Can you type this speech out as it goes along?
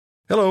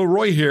Hello,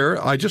 Roy here.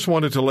 I just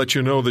wanted to let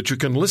you know that you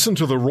can listen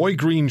to The Roy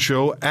Green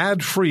Show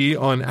ad-free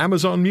on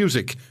Amazon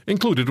Music,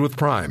 included with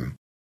Prime.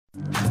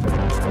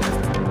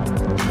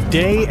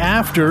 Day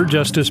after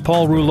Justice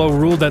Paul Rouleau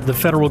ruled that the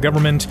federal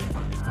government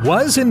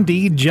was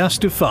indeed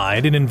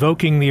justified in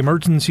invoking the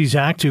Emergencies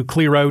Act to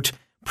clear out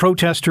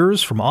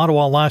protesters from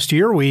Ottawa last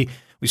year, we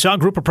saw a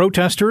group of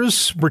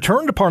protesters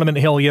return to Parliament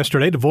Hill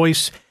yesterday to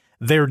voice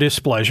their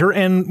displeasure,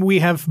 and we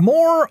have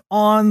more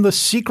on the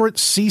secret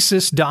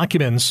CSIS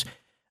documents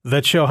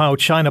that show how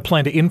China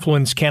planned to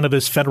influence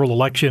Canada's federal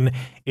election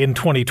in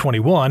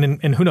 2021,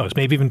 and who knows,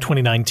 maybe even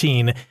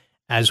 2019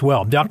 as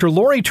well. Dr.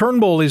 Lori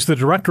Turnbull is the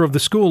director of the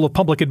School of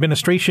Public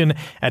Administration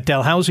at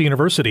Dalhousie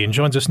University and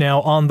joins us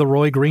now on The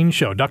Roy Green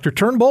Show. Dr.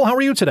 Turnbull, how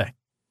are you today?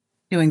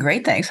 Doing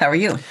great, thanks. How are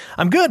you?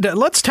 I'm good.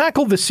 Let's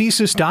tackle the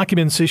CSIS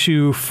documents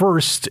issue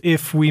first,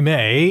 if we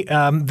may.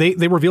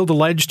 They revealed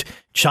alleged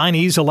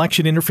Chinese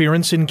election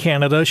interference in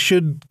Canada.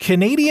 Should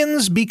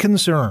Canadians be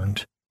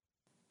concerned?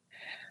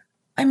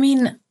 I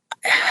mean,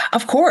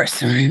 of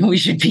course, we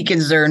should be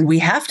concerned. We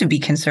have to be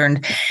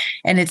concerned.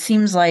 And it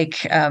seems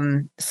like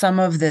some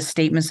of the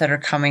statements that are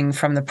coming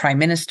from the Prime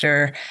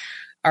Minister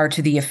are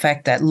to the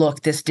effect that,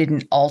 look, this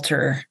didn't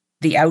alter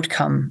the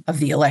outcome of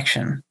the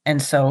election.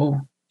 And so,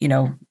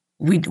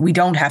 we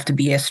don't have to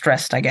be as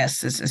stressed, I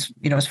guess,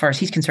 as far as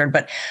he's concerned.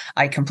 But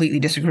I completely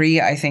disagree.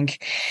 I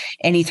think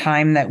any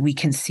time that we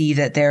can see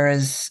that there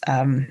is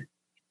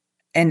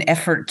an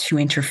effort to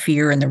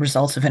interfere in the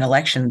results of an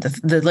election,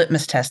 the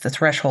litmus test, the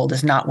threshold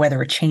is not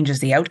whether it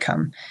changes the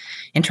outcome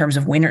in terms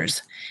of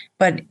winners,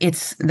 but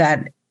it's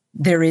that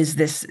there is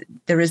this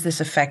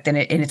effect and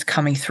it's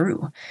coming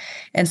through.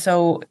 And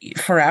so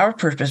for our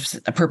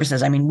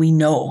purposes, I mean, we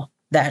know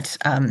that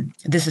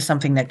this is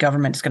something that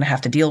government is going to have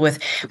to deal with.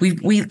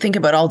 We think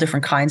about all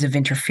different kinds of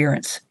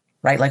interference,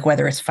 right? Like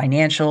whether it's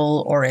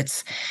financial or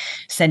it's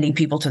sending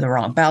people to the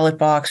wrong ballot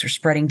box or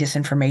spreading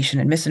disinformation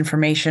and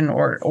misinformation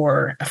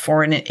or a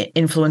foreign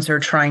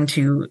influencer trying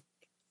to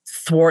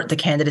thwart the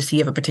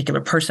candidacy of a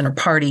particular person or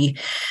party.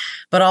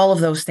 But all of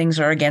those things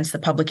are against the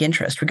public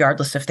interest,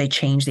 regardless if they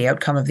change the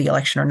outcome of the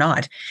election or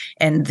not.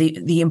 And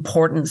the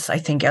importance, I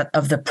think,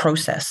 of the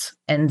process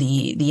and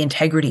the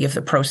integrity of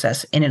the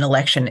process in an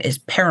election is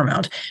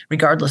paramount,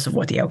 regardless of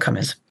what the outcome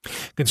is.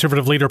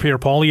 Conservative leader Pierre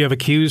Poilievre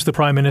accused the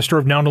Prime Minister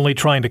of not only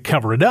trying to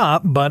cover it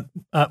up, but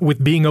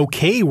with being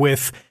okay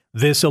with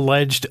this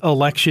alleged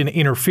election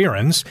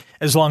interference,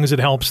 as long as it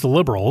helps the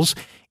Liberals.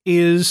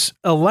 Is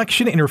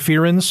election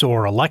interference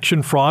or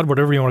election fraud,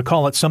 whatever you want to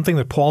call it, something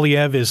that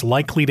Poilievre is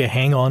likely to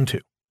hang on to?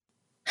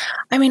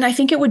 I mean, I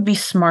think it would be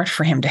smart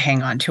for him to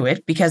hang on to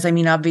it because, I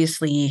mean,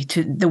 obviously,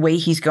 the way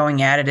he's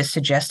going at it is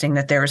suggesting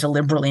that there is a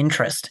liberal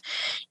interest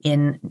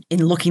in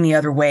looking the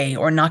other way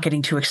or not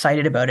getting too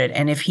excited about it.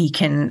 And if he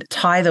can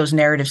tie those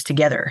narratives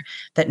together,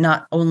 that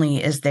not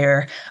only is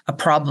there a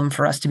problem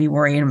for us to be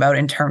worrying about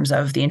in terms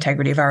of the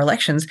integrity of our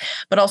elections,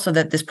 but also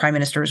that this prime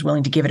minister is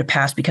willing to give it a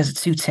pass because it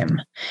suits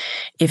him.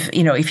 If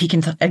he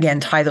can,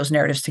 again, tie those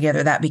narratives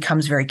together, that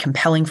becomes very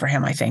compelling for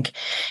him, I think.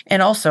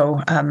 And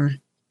also,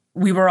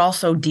 we were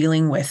also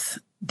dealing with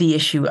the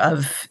issue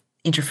of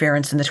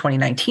interference in the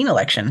 2019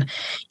 election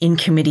in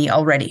committee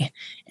already.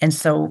 And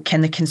so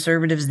can the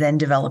Conservatives then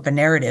develop a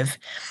narrative,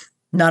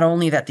 not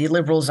only that the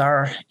Liberals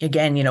are,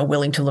 again,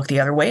 willing to look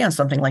the other way on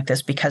something like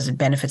this because it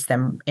benefits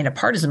them in a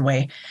partisan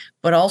way,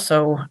 but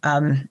also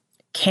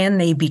can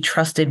they be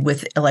trusted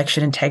with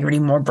election integrity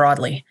more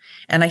broadly?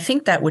 And I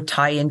think that would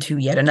tie into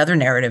yet another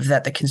narrative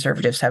that the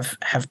Conservatives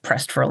have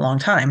pressed for a long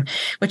time,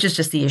 which is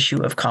just the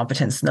issue of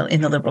competence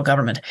in the Liberal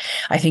government.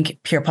 I think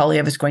Pierre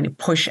Poilievre is going to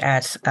push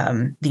at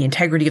the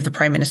integrity of the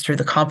Prime Minister,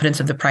 the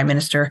competence of the Prime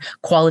Minister,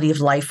 quality of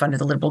life under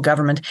the Liberal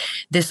government.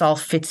 This all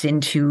fits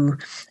into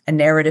a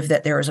narrative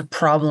that there is a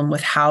problem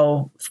with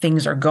how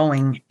things are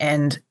going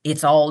and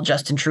it's all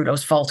Justin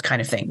Trudeau's fault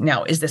kind of thing.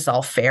 Now, is this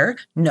all fair?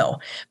 No.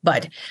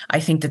 But I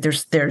think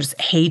that there's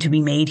hay to be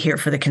made here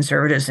for the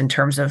Conservatives in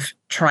terms of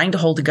trying to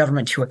hold the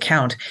government to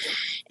account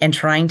and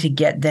trying to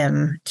get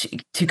them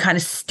to kind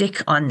of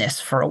stick on this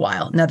for a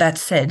while. Now, that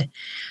said,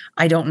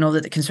 I don't know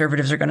that the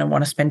Conservatives are going to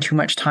want to spend too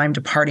much time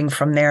departing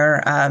from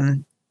their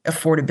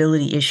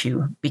affordability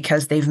issue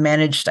because they've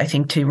managed, I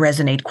think, to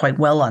resonate quite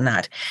well on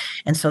that.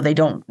 And so they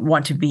don't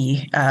want to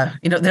be,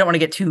 they don't want to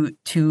get too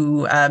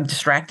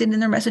distracted in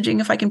their messaging,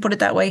 if I can put it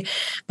that way.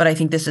 But I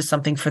think this is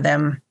something for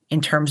them in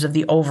terms of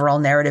the overall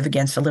narrative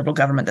against the Liberal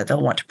government that they'll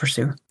want to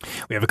pursue.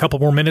 We have a couple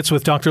more minutes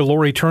with Dr.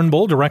 Lori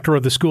Turnbull, director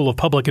of the School of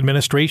Public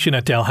Administration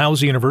at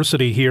Dalhousie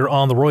University here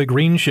on The Roy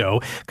Green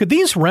Show. Could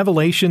these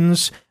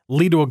revelations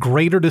lead to a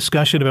greater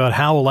discussion about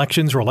how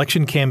elections or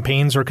election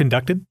campaigns are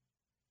conducted?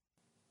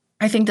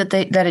 I think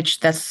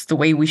that's the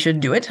way we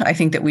should do it. I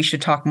think that we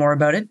should talk more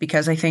about it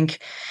because I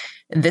think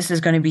this is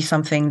going to be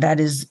something that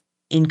is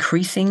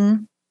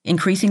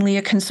increasingly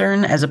a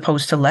concern as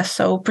opposed to less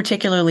so,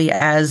 particularly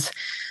as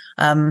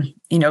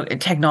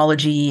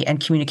technology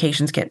and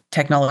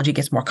technology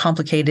gets more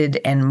complicated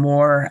and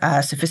more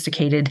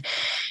sophisticated,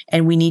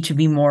 and we need to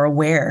be more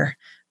aware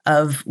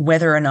of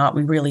whether or not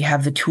we really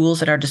have the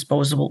tools at our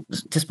disposal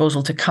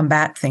to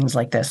combat things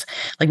like this.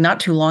 Like not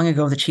too long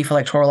ago, the chief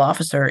electoral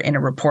officer in a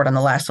report on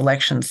the last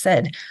election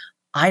said,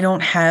 I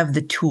don't have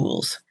the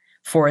tools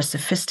for a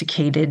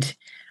sophisticated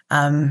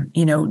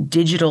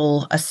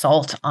digital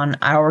assault on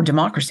our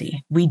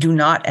democracy. We do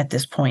not at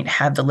this point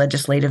have the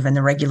legislative and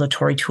the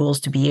regulatory tools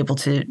to be able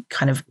to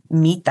kind of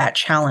meet that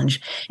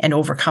challenge and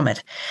overcome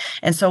it.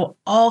 And so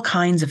all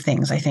kinds of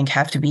things I think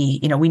have to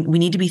be, we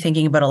need to be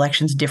thinking about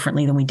elections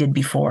differently than we did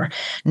before,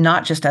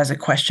 not just as a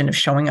question of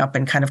showing up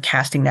and kind of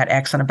casting that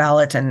X on a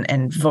ballot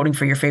and voting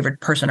for your favorite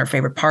person or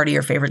favorite party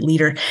or favorite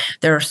leader.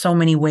 There are so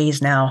many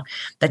ways now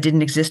that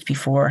didn't exist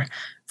before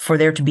for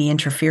there to be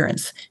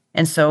interference.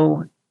 And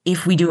so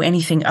if we do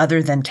anything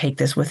other than take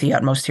this with the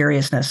utmost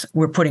seriousness,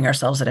 we're putting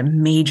ourselves at a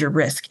major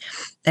risk.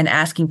 And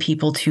asking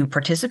people to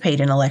participate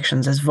in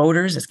elections as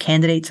voters, as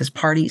candidates, as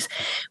parties,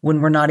 when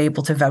we're not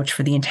able to vouch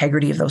for the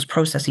integrity of those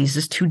processes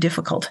is too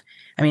difficult.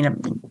 I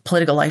mean,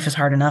 political life is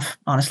hard enough,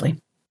 honestly.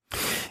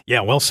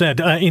 Yeah, well said.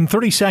 In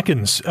 30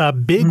 seconds, a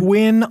big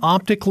win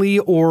optically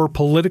or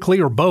politically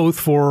or both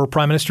for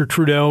Prime Minister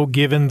Trudeau,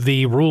 given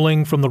the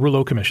ruling from the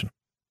Rouleau Commission?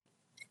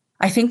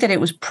 I think that it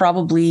was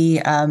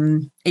probably,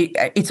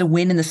 it's a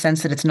win in the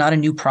sense that it's not a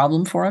new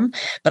problem for him,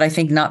 but I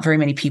think not very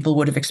many people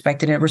would have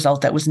expected a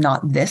result that was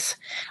not this.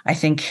 I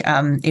think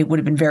it would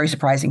have been very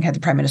surprising had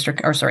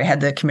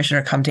the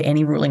commissioner come to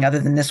any ruling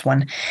other than this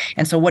one.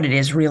 And so what it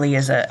is really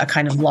is a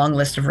kind of long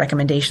list of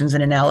recommendations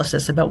and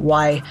analysis about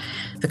why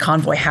the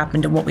convoy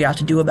happened and what we ought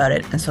to do about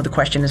it. And so the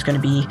question is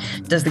going to be,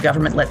 does the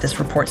government let this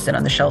report sit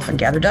on the shelf and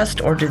gather dust,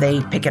 or do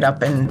they pick it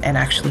up and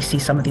actually see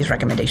some of these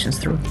recommendations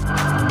through?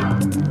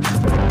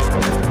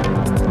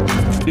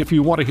 If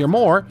you want to hear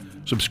more,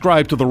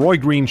 subscribe to The Roy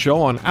Green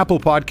Show on Apple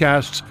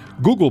Podcasts,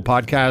 Google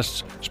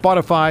Podcasts,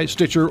 Spotify,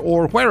 Stitcher,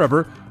 or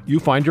wherever you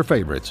find your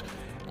favorites.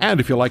 And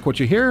if you like what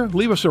you hear,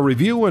 leave us a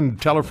review and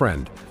tell a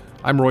friend.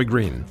 I'm Roy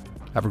Green.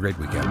 Have a great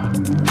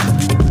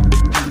weekend.